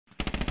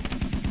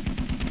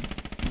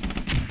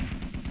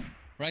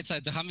Right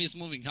side, the Humvee is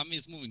moving,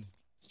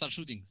 Start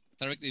shooting,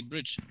 directly,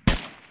 bridge.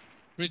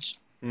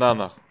 На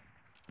нахуй.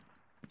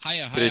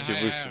 Higher. Третий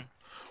выстрел.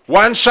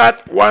 One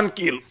shot, one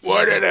kill.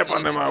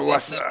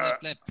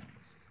 Left.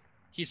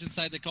 He's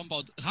inside the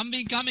compound.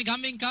 Humvee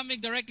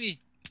coming directly.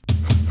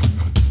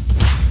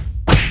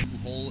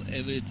 Whole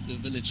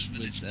village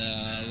with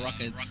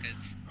rockets.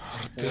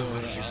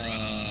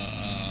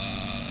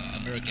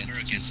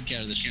 Americans to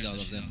scare the shit out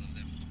of them.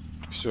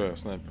 Все, я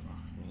снайпер.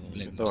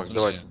 Блин,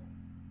 Давай.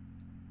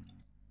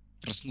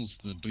 Проснулся,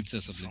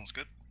 принцесса, блин.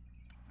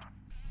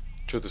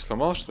 Че, ты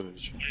сломал, что ли?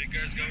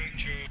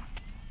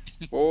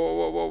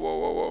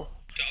 Воу.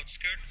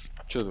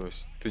 Че,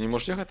 Вась, ты не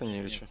можешь ехать на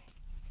ней или че?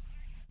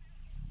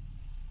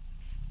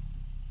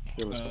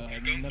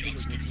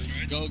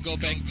 Go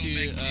back to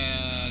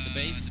the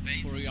base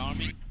for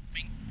rearming.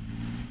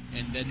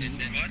 And then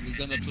we're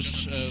gonna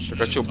push...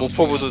 Так, а че,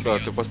 фобу туда?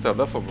 Ты поставил,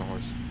 да, фобу,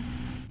 Вась?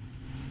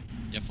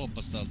 Я фоб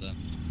поставил, да.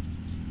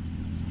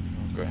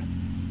 Окей.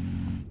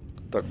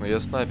 Так, ну я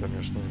снайпер,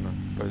 мне ж нужна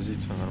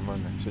позиция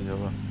нормальная, все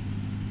дела.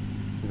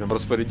 И там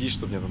распорядись,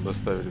 чтобы мне там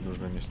доставили в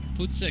нужное место.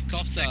 Put the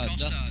copter,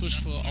 just push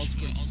for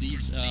outskirts,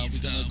 please.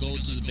 We're gonna go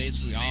to the base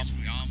rearm.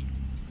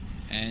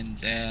 And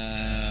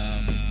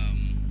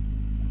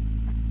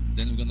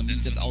then we're gonna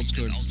meet at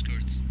outskirts.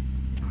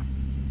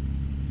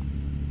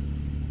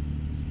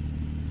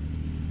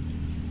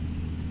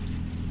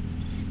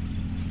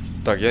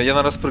 Так, я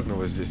наверное,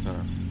 распрыгнула здесь,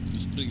 наверное.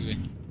 Спрыгивай.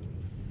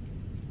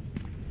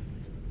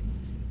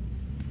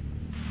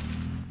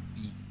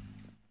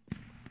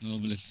 Ну,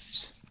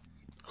 блядь.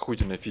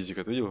 Охуительная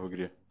физика, ты видел в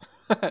игре?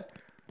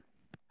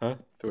 А?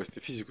 Ты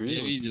физику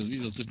видел? Я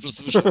видел, ты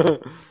просто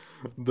вышел.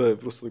 Да, я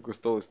просто такой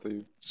стал и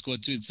стою.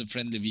 Squad 2, it's a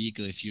friendly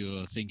vehicle if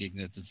you're thinking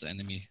that it's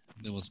enemy.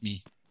 That was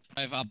me.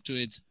 Drive up to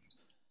it.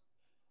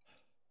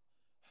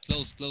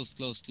 Close.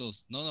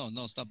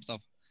 No, stop.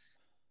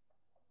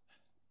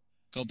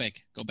 Go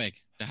back.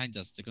 Behind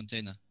us, the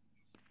container.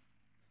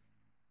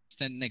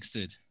 Stand next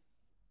to it.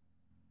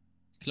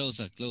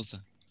 Closer.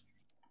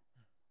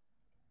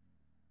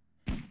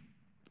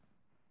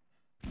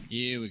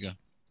 Here we go.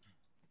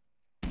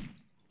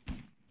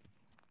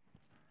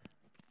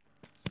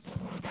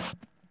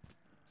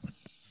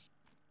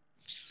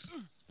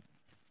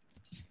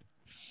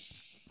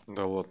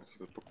 Да ладно, я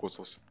тут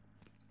покоцался.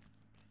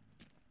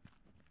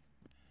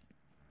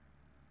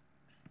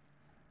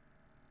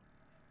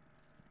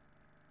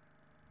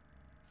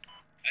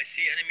 I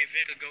see enemy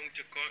vehicle going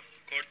to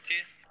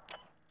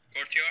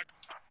courtyard.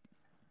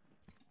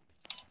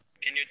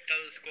 Can you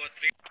tell squad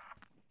 3?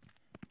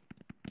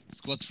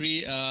 Squad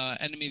 3,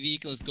 enemy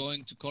vehicle is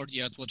going to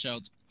courtyard, watch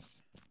out.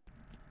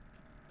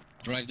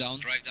 Drive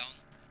down.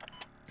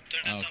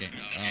 Okay.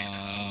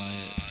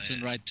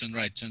 Turn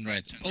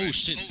right. Oh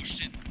shit.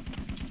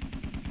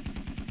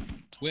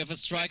 We have a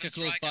striker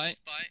close by.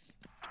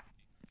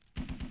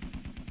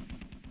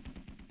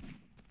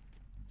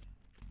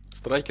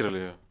 Страйкер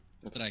или?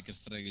 Страйкер,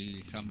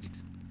 Хамвик.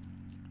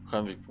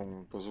 Хамвик,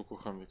 по-моему, по звуку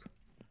Хамвик.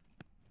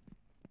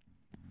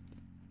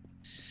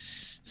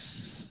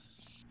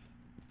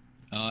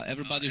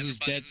 Everybody who's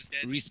dead,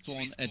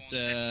 respawn at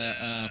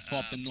the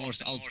FOB in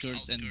north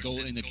outskirts and go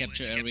in the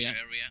capture area.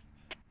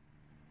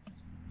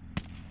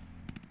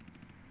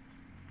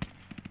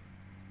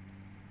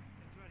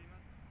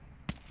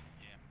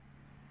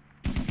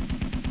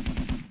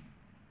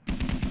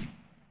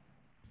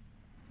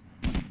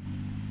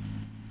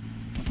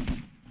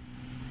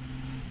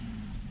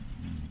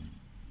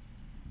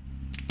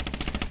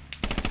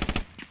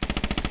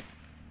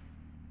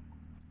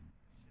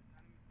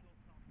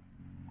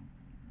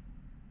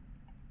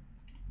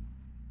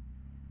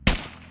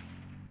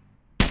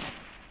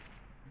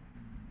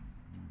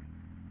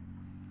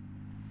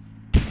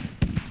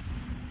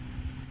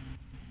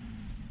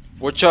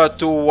 Watch out,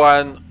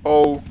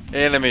 2-1-0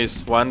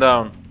 enemies, one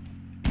down.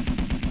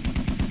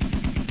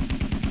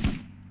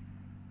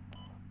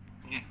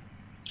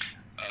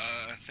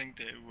 I think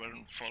they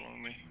weren't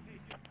following me.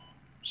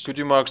 Could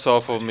you mark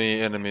south of me,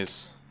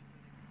 enemies?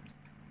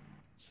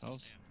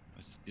 South?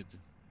 Где ты?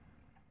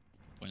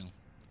 Понял.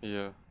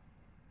 Yeah.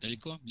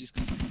 Далеко?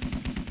 Близко?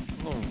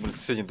 Ну,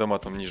 соседний дома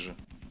там ниже.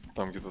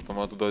 Там где-то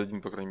там, туда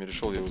один, по крайней мере,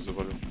 шел, я его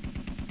завалил.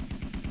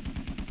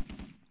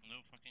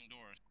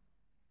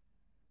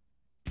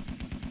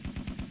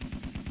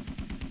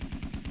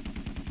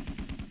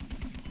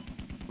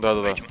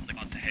 Да.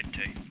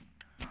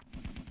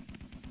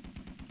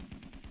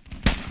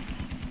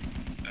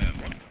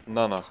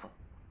 На нахуй.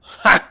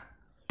 Ха!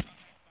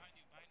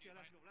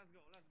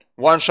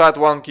 One shot,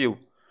 one kill.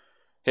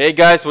 Hey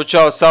guys, watch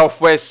out,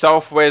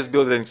 southwest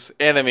buildings,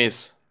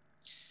 enemies.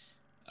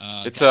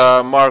 It's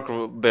a mark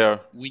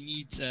there. We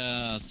need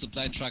a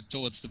supply truck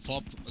towards the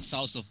FOB,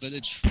 south of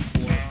village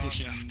for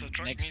pushing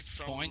next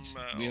point.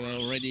 We are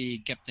already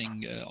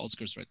capturing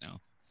outskirts right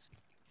now.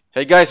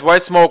 Hey guys,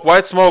 white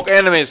smoke,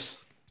 enemies.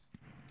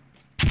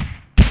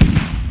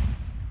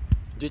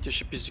 Где эти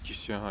вообще пиздюки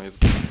все? Ага, это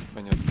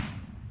понятно.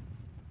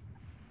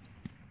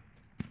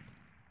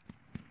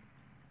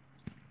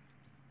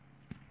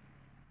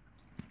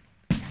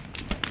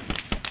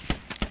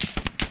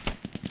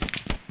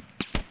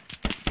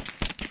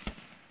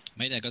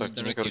 Mate, I got Так, it мы,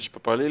 directly. короче,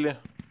 попалили.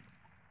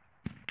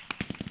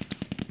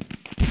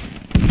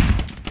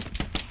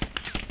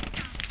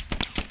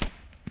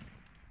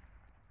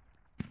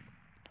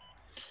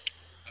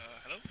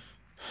 Hello?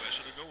 Where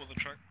should I go with the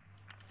truck?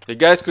 Hey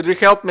guys, could you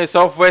help me?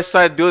 Southwest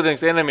side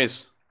buildings,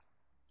 enemies.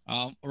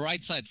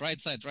 Right side,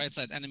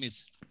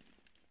 enemies.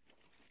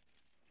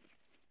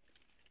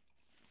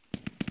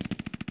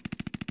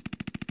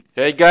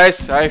 Hey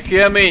guys, I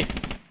hear me.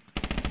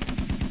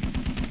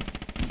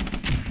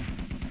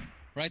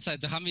 Right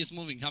side, the Humvee is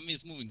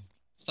moving,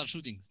 Start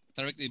shooting.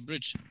 Directly,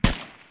 bridge.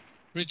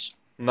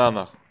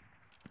 Nano.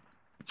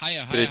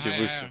 Higher. Третий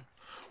выстрел.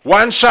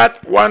 One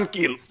shot, one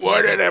kill.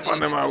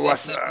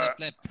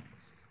 Left.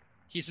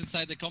 He's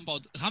inside the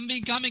compound.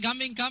 Humvee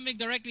coming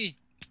directly.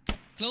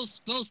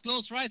 Close.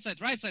 Right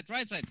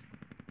side.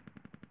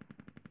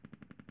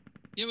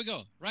 Here we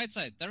go. Right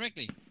side,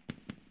 directly.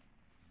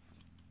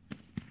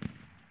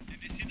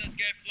 Did you see that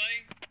guy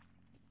flying?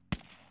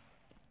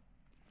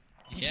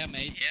 Yeah,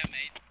 mate.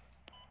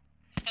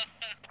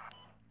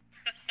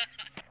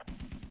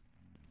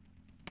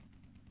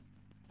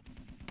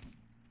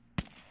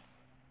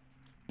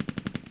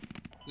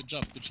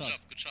 Good shot.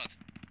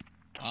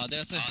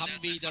 There's a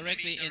Humvee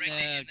directly in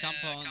the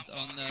compound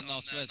on the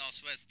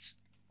northwest.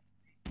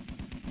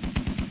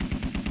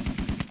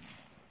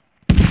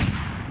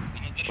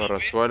 Пора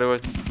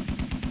сваливать.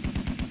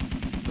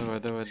 Давай.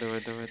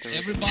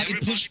 Everybody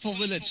push for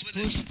village.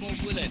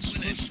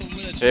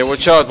 Hey,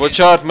 watch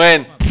out,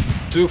 man.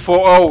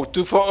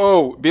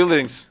 240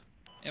 buildings.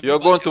 You're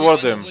going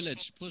toward them.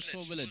 Push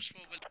for village.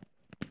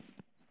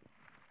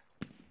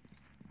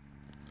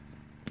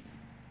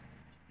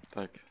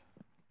 Так.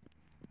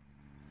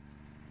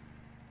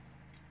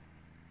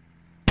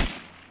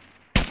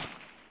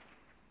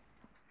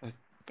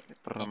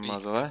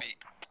 Промазал, а?